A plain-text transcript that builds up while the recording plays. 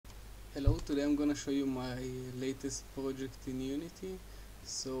Hello, today I'm gonna show you my latest project in Unity.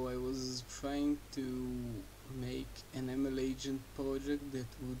 So I was trying to make an ML agent project that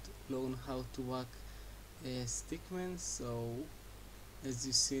would learn how to hack a stickman. So as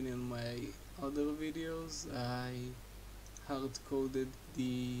you've seen in my other videos, I hard-coded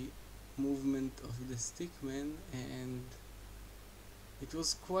the movement of the stickman, and it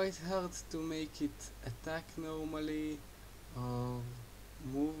was quite hard to make it attack normally or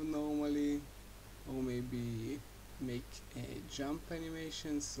move normally, or maybe make a jump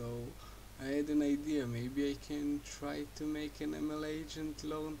animation. So I had an idea, maybe I can try to make an ML agent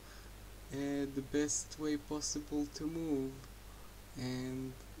learn the best way possible to move,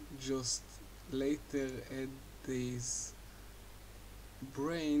 and just later add this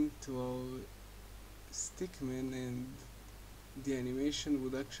brain to our stickman, and the animation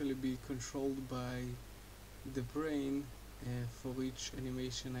would actually be controlled by the brain for each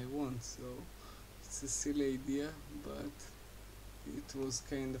animation I want. So it's a silly idea, but it was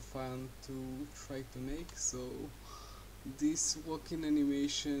kind of fun to try to make. So this walking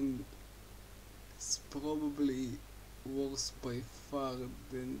animation is probably worse by far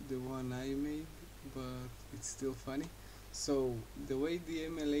than the one I made, but it's still funny. So the way the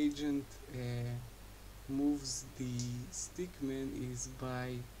ML agent moves the stickman is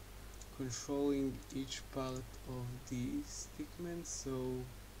by controlling each part of the stickman. So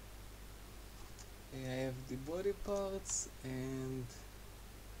I have the body parts, and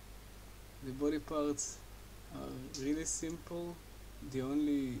the body parts are really simple. The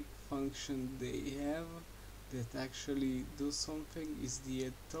only function they have that actually do something is the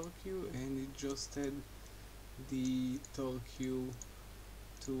add torque, and it just add the torque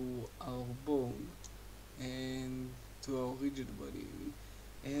to our bone and to our rigid body.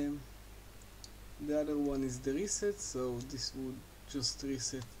 And the other one is the reset, so this would just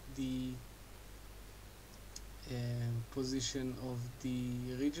reset the position of the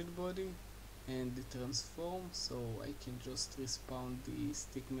rigid body and the transform, so I can just respawn the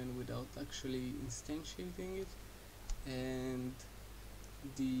stickman without actually instantiating it. And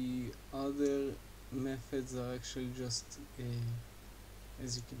the other methods are actually just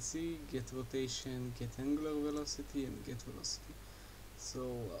as you can see, get rotation, get angular velocity, and get velocity.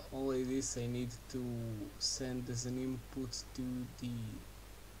 So all it is, I need to send as an input to the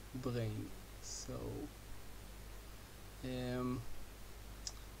brain. So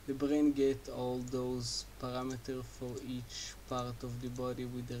the brain get all those parameters for each part of the body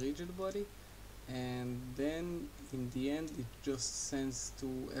with the rigid body, and then in the end it just sends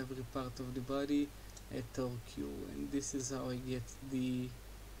to every part of the body a torque, and this is how I get the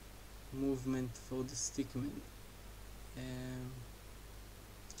movement for the stickman.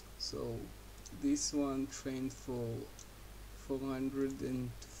 So this one trained for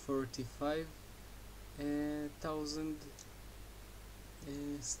 445,000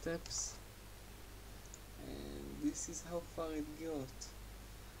 steps, and this is how far it got.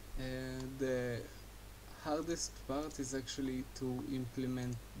 The hardest part is actually to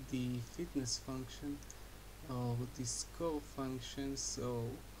implement the fitness function or the score function. So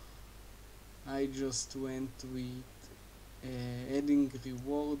I just went with adding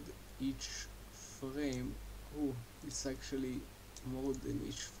reward each frame. Oh, it's actually more than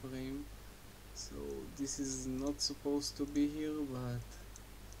each frame, so this is not supposed to be here, but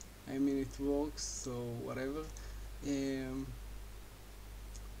I mean it works, so whatever.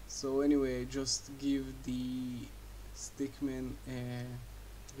 So anyway, I just give the stickman a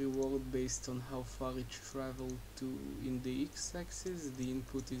reward based on how far it traveled to in the x-axis. The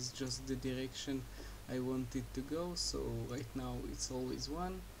input is just the direction I want it to go, so right now it's always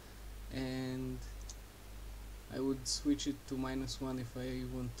 1, and I would switch it to -1 if I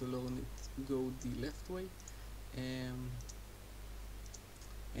want to learn it go the left way.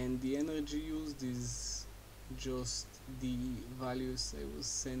 And the energy used is just the values I was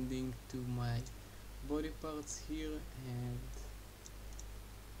sending to my body parts here, and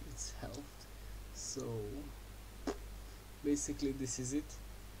it's helped. So basically this is it.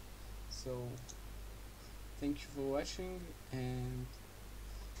 So thank you for watching, and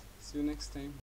see you next time.